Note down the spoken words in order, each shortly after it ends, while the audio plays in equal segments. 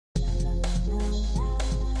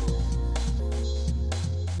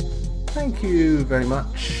Thank you very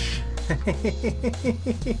much.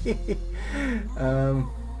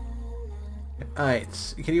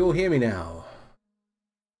 Alright, can you all hear me now?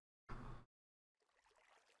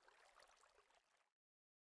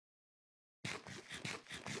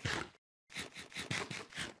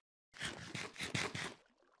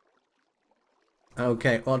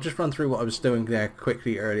 Okay, well, I'll just run through what I was doing there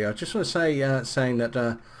quickly earlier. I just want to say, saying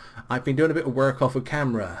that I've been doing a bit of work off of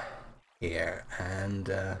camera here,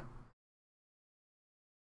 and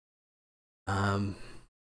um,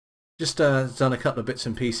 just done a couple of bits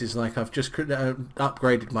and pieces. Like I've just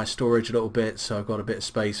upgraded my storage a little bit, so I've got a bit of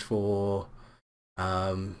space for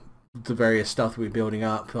the various stuff we're building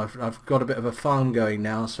up. I've got a bit of a farm going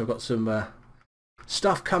now, so I've got some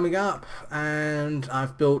stuff coming up, and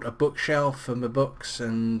I've built a bookshelf for my books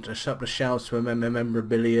and a couple of shelves for my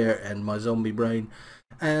memorabilia and my zombie brain.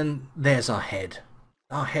 And there's our head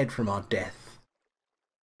from our death.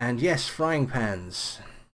 And yes, frying pans.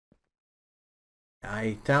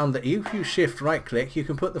 I found that if you shift right click, you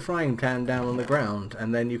can put the frying pan down on the ground,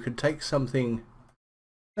 and then you can take something.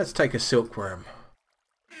 Let's take a silkworm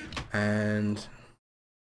and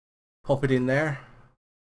pop it in there,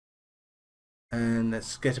 and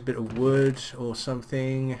let's get a bit of wood or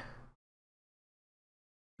something.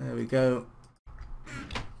 There we go.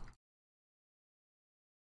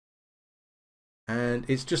 And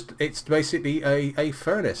it's basically a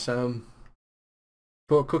furnace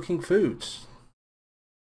for cooking foods.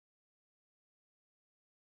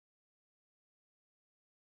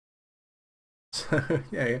 So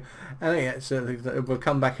yeah, and yeah, so we'll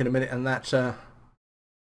come back in a minute, and that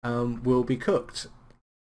will be cooked.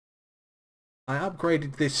 I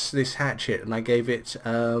upgraded this hatchet, and I gave it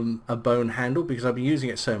a bone handle because I've been using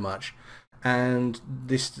it so much, and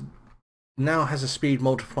this now has a speed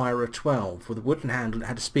multiplier of 12. With the wooden handle, it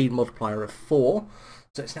had a speed multiplier of 4,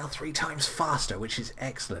 so it's now 3 times faster, which is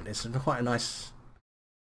excellent. It's quite a nice.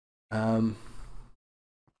 Oh,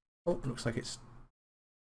 looks like it's.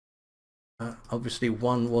 Obviously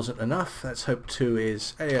 1 wasn't enough. Let's hope 2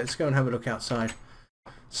 is. Hey, let's go and have a look outside.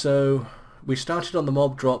 So we started on the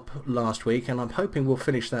mob drop last week, and I'm hoping we'll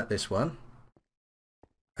finish that this one.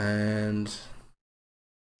 And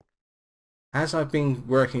as I've been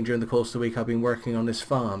working during the course of the week, I've been working on this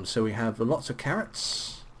farm. So we have lots of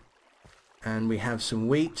carrots, and we have some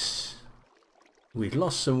wheat. We've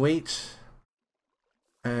lost some wheat.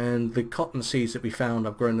 And the cotton seeds that we found,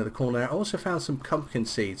 I've grown in the corner. I also found some pumpkin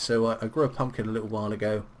seeds, so I grew a pumpkin a little while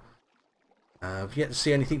ago. I've yet to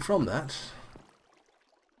see anything from that.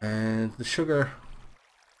 And the sugar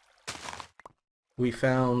we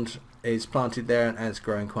found is planted there, and it's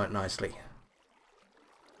growing quite nicely.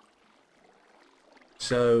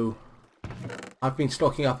 So I've been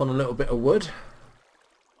stocking up on a little bit of wood,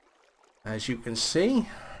 as you can see.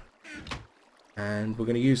 And we're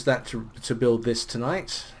going to use that to build this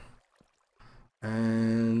tonight.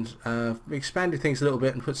 And expanded things a little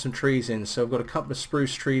bit and put some trees in. So I've got a couple of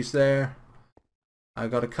spruce trees there. I've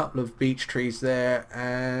got a couple of beech trees there.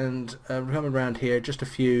 And coming around here, just a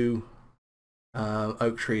few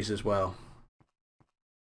oak trees as well.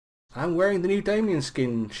 I'm wearing the new Damien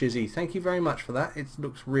skin, Shizzy. Thank you very much for that. It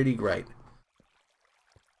looks really great.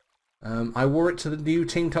 I wore it to the new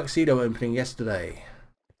Team Tuxedo opening yesterday.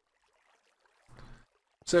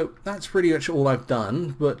 So that's pretty much all I've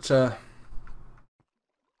done, but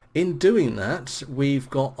in doing that, we've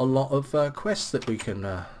got a lot of quests that we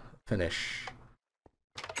can finish.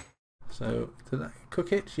 So, did that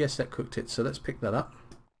cook it? Yes, that cooked it, so let's pick that up.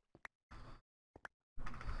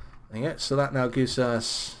 Yeah, so that now gives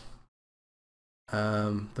us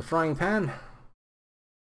the frying pan.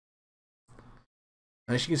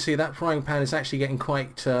 And as you can see, that frying pan is actually getting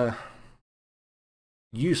quite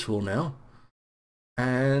useful now.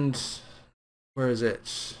 And where is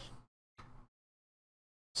it? I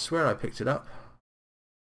swear I picked it up.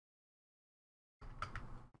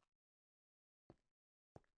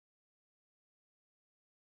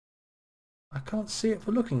 I can't see it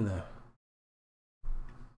for looking though.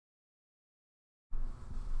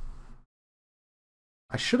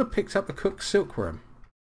 I should have picked up a cooked silkworm.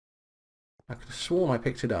 I could have sworn I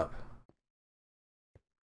picked it up.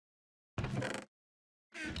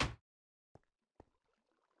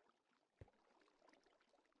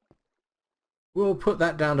 We'll put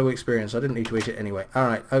that down to experience. I didn't need to eat it anyway.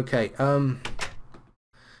 Alright, okay.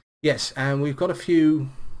 Yes, and we've got a few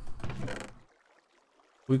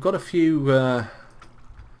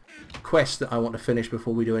quests that I want to finish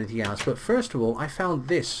before we do anything else. But first of all, I found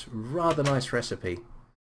this rather nice recipe,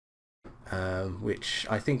 which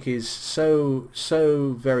I think is so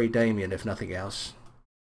very Damien, if nothing else.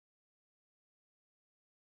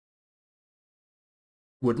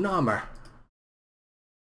 wooden armour.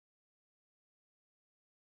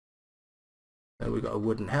 So we've got a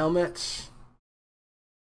wooden helmet.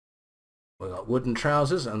 We've got wooden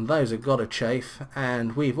trousers, and those have got to chafe.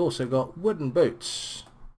 And we've also got wooden boots.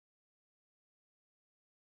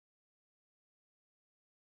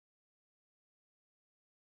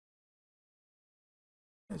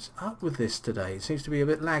 What's up with this today? It seems to be a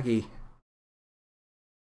bit laggy.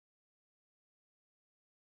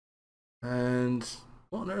 And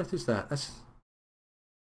what on earth is that? Let's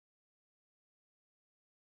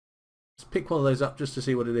pick one of those up just to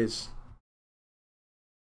see what it is.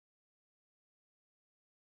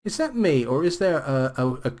 Is that me, or is there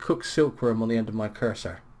a cooked silkworm on the end of my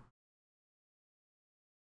cursor?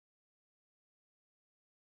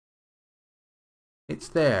 It's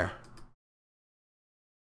there.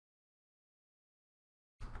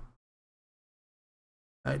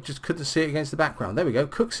 I just couldn't see it against the background. There we go,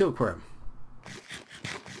 cooked silkworm.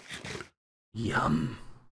 Yum.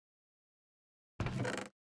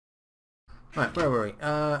 Right, where were we?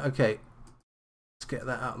 Okay. Let's get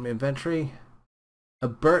that out of my inventory. A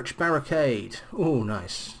birch barricade. Oh,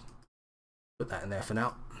 nice. Put that in there for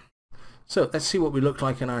now. So, let's see what we look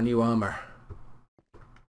like in our new armour.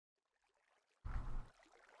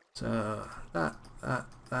 So, that,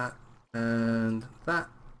 and that.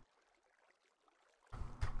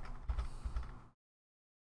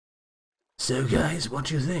 So guys, what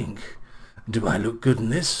do you think? Do I look good in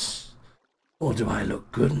this? Or do I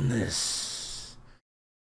look good in this?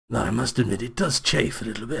 Now I must admit it does chafe a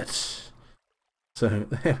little bit. So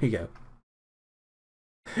there we go.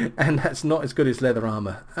 And that's not as good as leather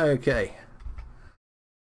armour. Okay.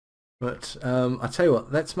 But I tell you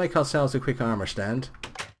what, let's make ourselves a quick armour stand.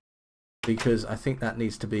 Because I think that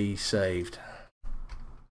needs to be saved.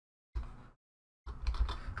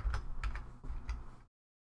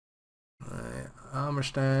 Armour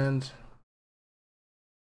stand.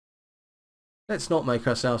 Let's not make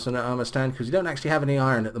ourselves an armour stand because we don't actually have any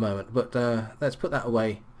iron at the moment, but let's put that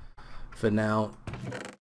away for now.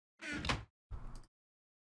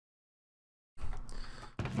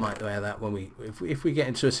 Might wear that when if we get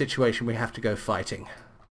into a situation we have to go fighting.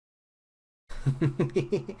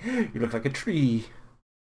 You look like a tree.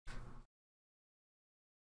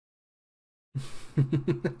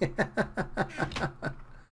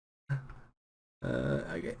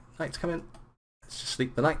 Okay, night's coming. Let's just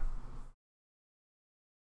sleep the night.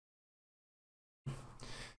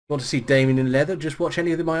 Want to see Damien in leather? Just watch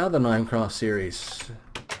any of my other Minecraft series.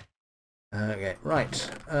 Okay, right.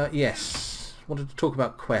 Yes, wanted to talk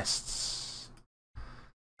about quests.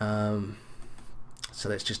 So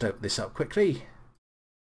let's just open this up quickly.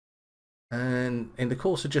 And in the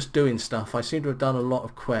course of just doing stuff, I seem to have done a lot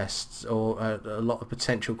of quests, or a lot of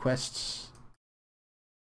potential quests.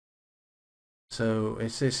 So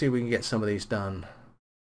let's see if we can get some of these done.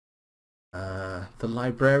 The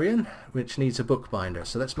librarian, which needs a bookbinder.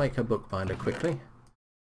 So let's make a bookbinder quickly.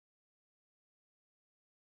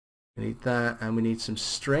 We need that, and we need some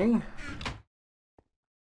string.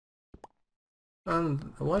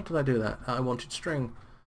 And why did I do that? I wanted string.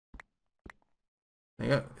 There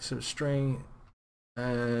you go, some string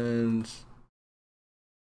and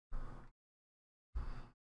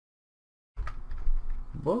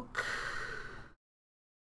book.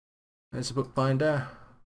 There's a bookbinder.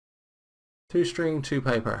 2 string, 2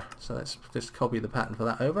 paper. So let's just copy the pattern for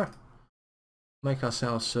that over. Make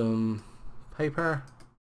ourselves some paper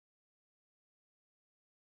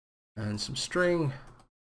and some string.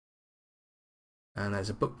 And there's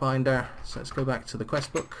a bookbinder. So let's go back to the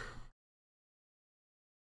quest book.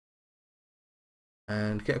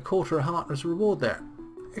 And get a quarter of a heart as a reward there.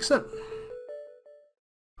 Excellent.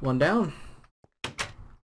 One down.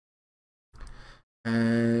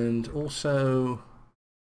 And also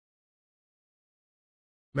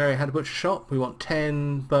Mary had a butcher shop. We want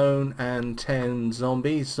 10 bone and 10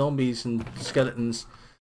 zombies. Zombies and skeletons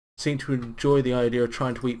seem to enjoy the idea of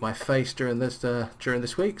trying to eat my face during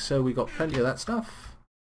this week, so we got plenty of that stuff.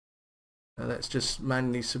 Let's just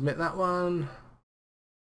manually submit that one.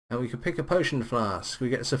 And we can pick a potion flask. We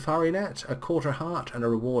get a safari net, a quarter heart, and a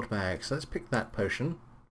reward bag. So let's pick that potion.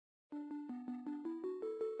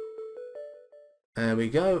 There we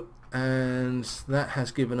go. And that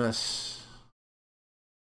has given us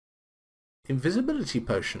invisibility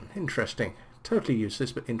potion. Interesting. Totally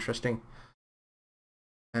useless, but interesting.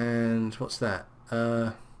 And what's that?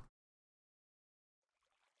 A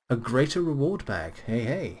greater reward bag. Hey,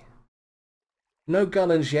 hey. No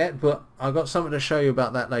gullens yet, but I've got something to show you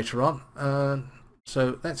about that later on.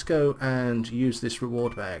 So let's go and use this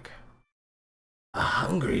reward bag. A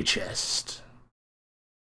hungry chest.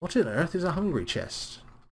 What on earth is a hungry chest?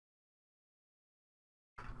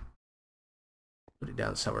 Put it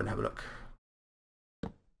down somewhere and have a look.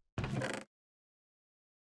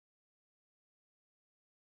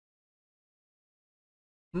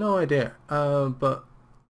 No idea, but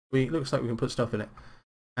looks like we can put stuff in it.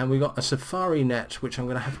 And we got a safari net, which I'm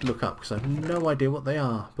going to have to look up because I have no idea what they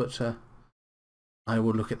are, but I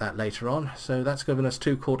will look at that later on. So that's given us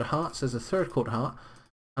 2 quarter hearts. There's a 3rd quarter heart,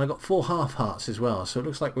 and I got 4 half hearts as well. So it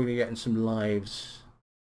looks like we're going to be getting some lives.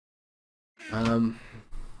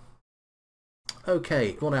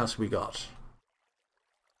 Okay, what else have we got?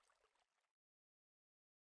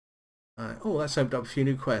 Oh, that's opened up a few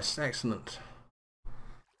new quests. Excellent.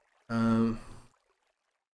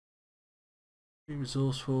 Be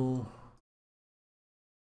resourceful.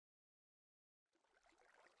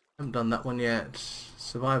 Haven't done that one yet.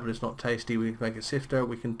 Survival is not tasty. We can make a sifter.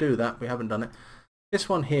 We can do that. We haven't done it. This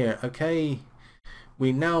one here. Okay.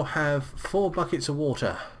 We now have 4 buckets of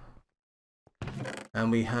water.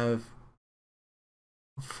 And we have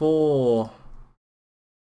 4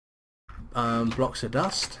 blocks of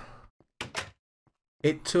dust.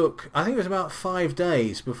 It took, I think it was about 5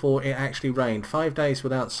 days before it actually rained. 5 days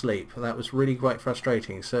without sleep. That was really quite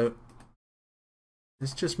frustrating. So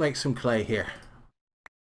let's just make some clay here.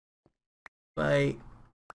 Clay,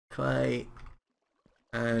 clay,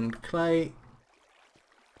 and clay.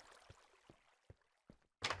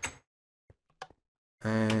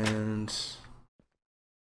 And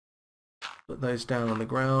put those down on the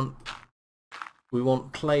ground. We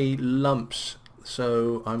want clay lumps.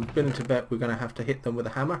 So I'm willing to bet we're going to have to hit them with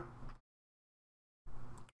a hammer,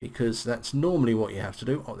 because that's normally what you have to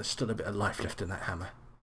do. Oh, there's still a bit of life left in that hammer.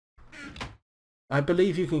 I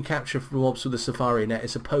believe you can capture mobs with a safari net.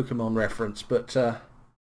 It's a Pokemon reference, but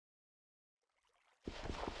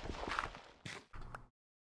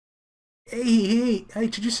hey,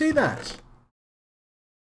 did you see that?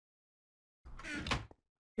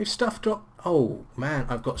 If stuff drop... Oh man,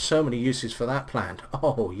 I've got so many uses for that plant.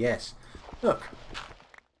 Oh yes. Look.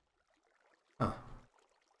 Oh.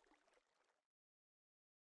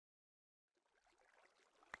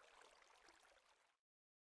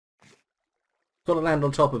 Got to land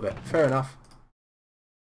on top of it. Fair enough.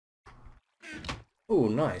 Oh,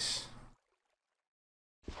 nice.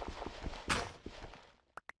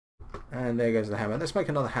 And there goes the hammer. Let's make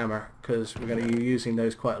another hammer, because we're going to be using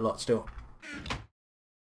those quite a lot still.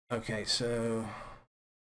 Okay, so...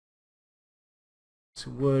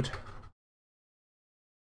 some wood.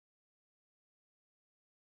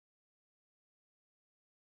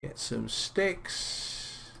 Get some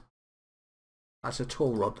sticks. That's a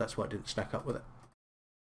tall rod, that's why I didn't stack up with it.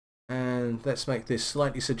 And let's make this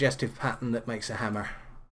slightly suggestive pattern that makes a hammer.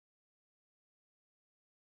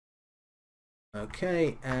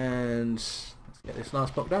 Okay, and let's get this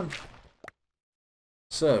last block done.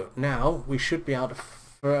 So now we should be able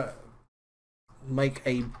to make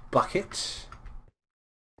a bucket.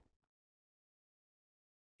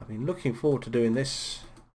 I've been looking forward to doing this.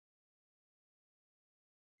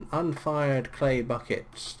 Unfired clay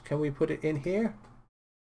bucket. Can we put it in here?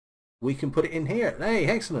 We can put it in here. Hey,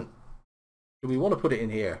 excellent. Do we want to put it in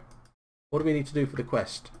here? What do we need to do for the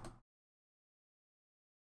quest?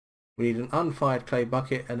 We need an unfired clay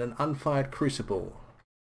bucket and an unfired crucible.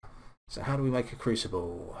 So how do we make a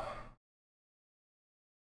crucible?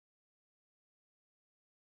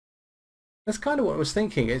 That's kind of what I was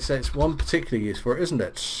thinking. It's one particular use for it, isn't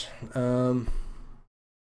it?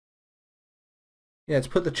 Yeah, to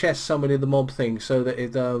put the chest somewhere near the mob thing so that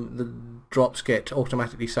it, the drops get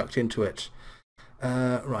automatically sucked into it.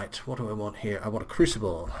 Right, what do I want here? I want a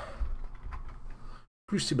crucible.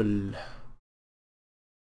 Crucible.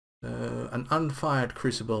 An unfired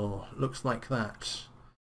crucible. Looks like that.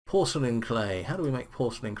 Porcelain clay. How do we make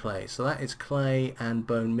porcelain clay? So that is clay and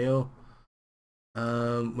bone meal.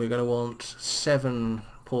 We're going to want 7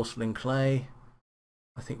 porcelain clay.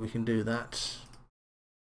 I think we can do that.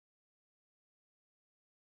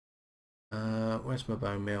 Where's my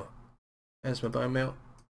bone meal? There's my bone meal.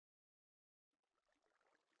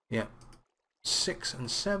 Yeah. 6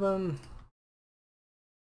 and 7.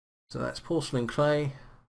 So that's porcelain clay.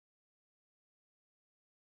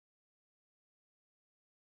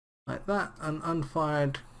 Like that. An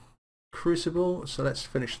unfired crucible. So let's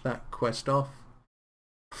finish that quest off.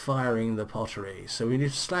 Firing the pottery. So we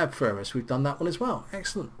need slab furnace. We've done that one as well.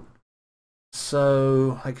 Excellent.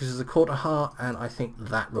 So I guess there's a quarter heart and I think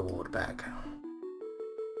that reward bag.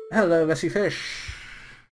 Hello, messy fish.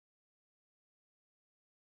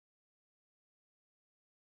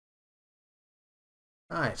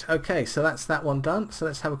 Right, okay, so that's that one done. So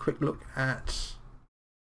let's have a quick look at...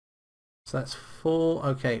 So that's 4.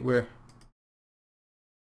 Okay, we're...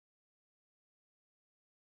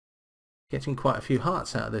 Getting quite a few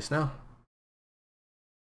hearts out of this now.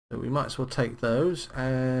 So we might as well take those,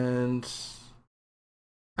 and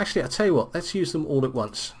actually I'll tell you what, let's use them all at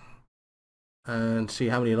once and see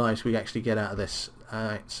how many lives we actually get out of this.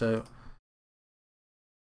 Alright, so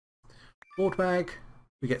reward bag,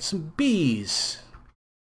 we get some bees.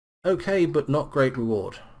 Okay, but not great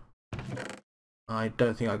reward. I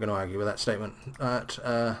don't think I'm going to argue with that statement. But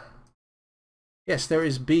yes, there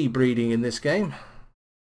is bee breeding in this game.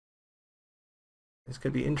 It's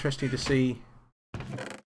going to be interesting to see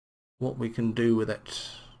what we can do with it.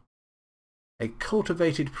 A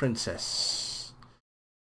cultivated princess.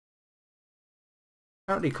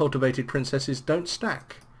 Apparently cultivated princesses don't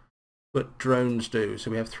stack, but drones do.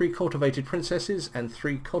 So we have 3 cultivated princesses and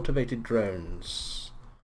 3 cultivated drones.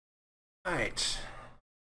 Right.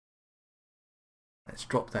 Let's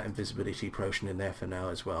drop that invisibility potion in there for now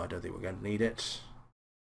as well. I don't think we're going to need it.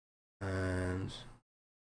 And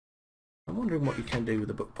I'm wondering what you can do with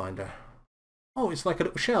the bookbinder. Oh, it's like a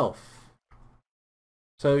little shelf.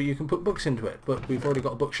 So you can put books into it, but we've already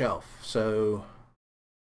got a bookshelf, so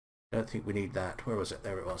I don't think we need that. Where was it?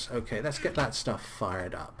 There it was. Okay, let's get that stuff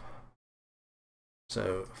fired up.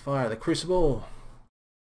 So fire the crucible.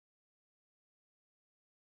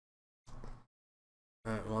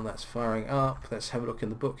 While that's firing up, let's have a look in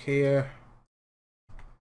the book here.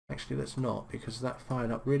 Actually, let's not, because that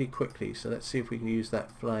fired up really quickly. So let's see if we can use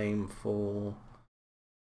that flame for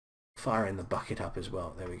firing the bucket up as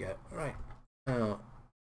well. There we go. Right. Now,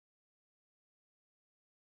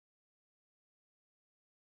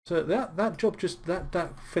 so that job just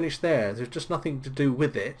that finished there. There's just nothing to do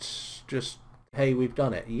with it. Just hey, we've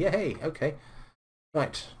done it. Yay! Okay.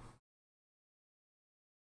 Right.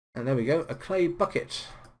 And there we go. A clay bucket.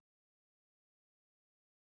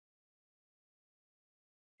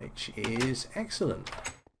 Which is excellent.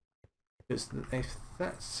 Because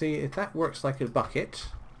if that works like a bucket,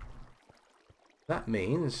 that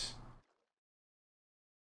means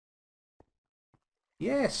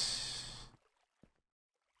yes,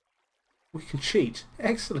 we can cheat.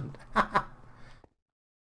 Excellent.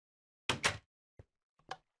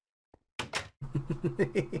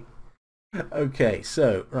 Okay,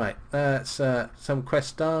 so right, that's some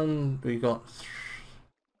quests done. We got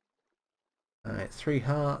 3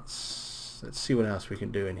 hearts. Let's see what else we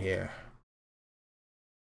can do in here.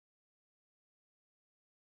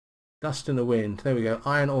 Dust in the wind. There we go.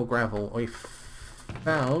 Iron ore gravel. We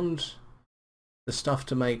found the stuff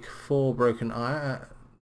to make 4 broken iron.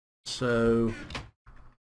 So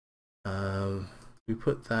we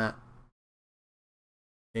put that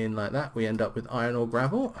in like that. We end up with iron ore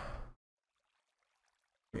gravel,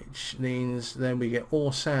 which means then we get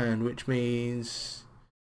ore sand, which means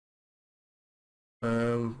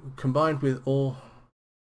combined with ore,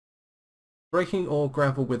 breaking ore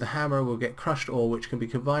gravel with a hammer will get crushed ore, which can be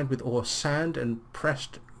combined with ore sand and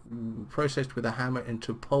processed with a hammer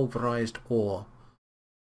into pulverized ore.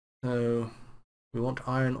 So we want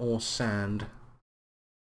iron ore sand.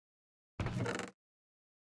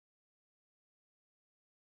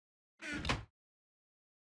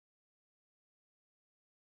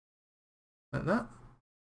 Like that.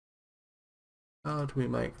 How do we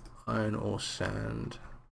make iron ore sand?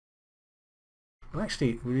 Well,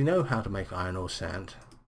 actually, we know how to make iron ore sand.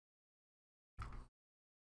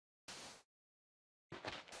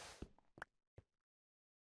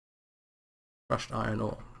 Crushed iron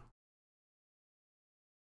ore.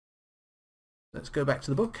 Let's go back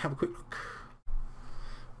to the book, have a quick look.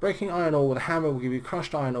 Breaking iron ore with a hammer will give you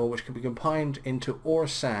crushed iron ore, which can be combined into ore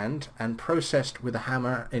sand and processed with a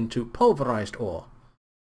hammer into pulverized ore.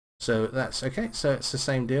 So that's okay, so it's the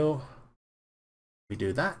same deal. We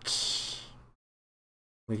do that.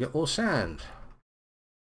 We get ore sand.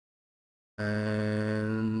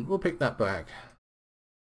 And we'll pick that back.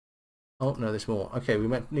 Oh no, there's more. Okay, we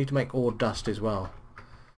need to make ore dust as well.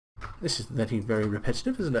 This is getting very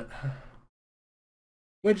repetitive, isn't it?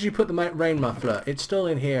 Where did you put the rain muffler? It's still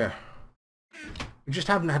in here. We just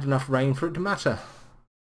haven't had enough rain for it to matter.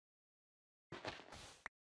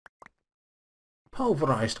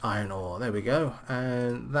 Pulverized iron ore. There we go.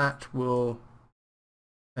 And that will,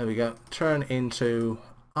 there we go, turn into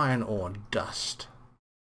iron ore dust.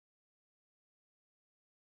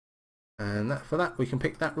 And for that we can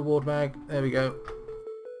pick that reward bag. There we go.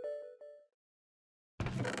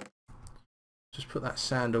 Just put that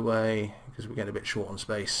sand away because we're getting a bit short on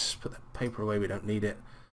space. Put that paper away, we don't need it.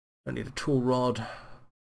 Don't need a tool rod.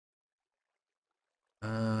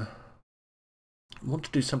 I want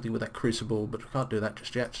to do something with that crucible, but we can't do that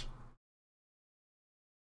just yet.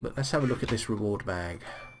 But let's have a look at this reward bag.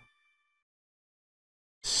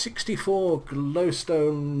 64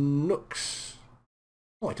 glowstone nooks.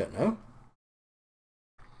 Oh, I don't know.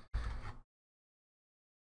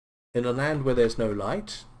 In a land where there's no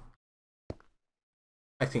light,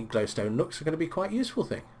 I think glowstone nooks are going to be quite a useful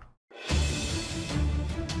thing.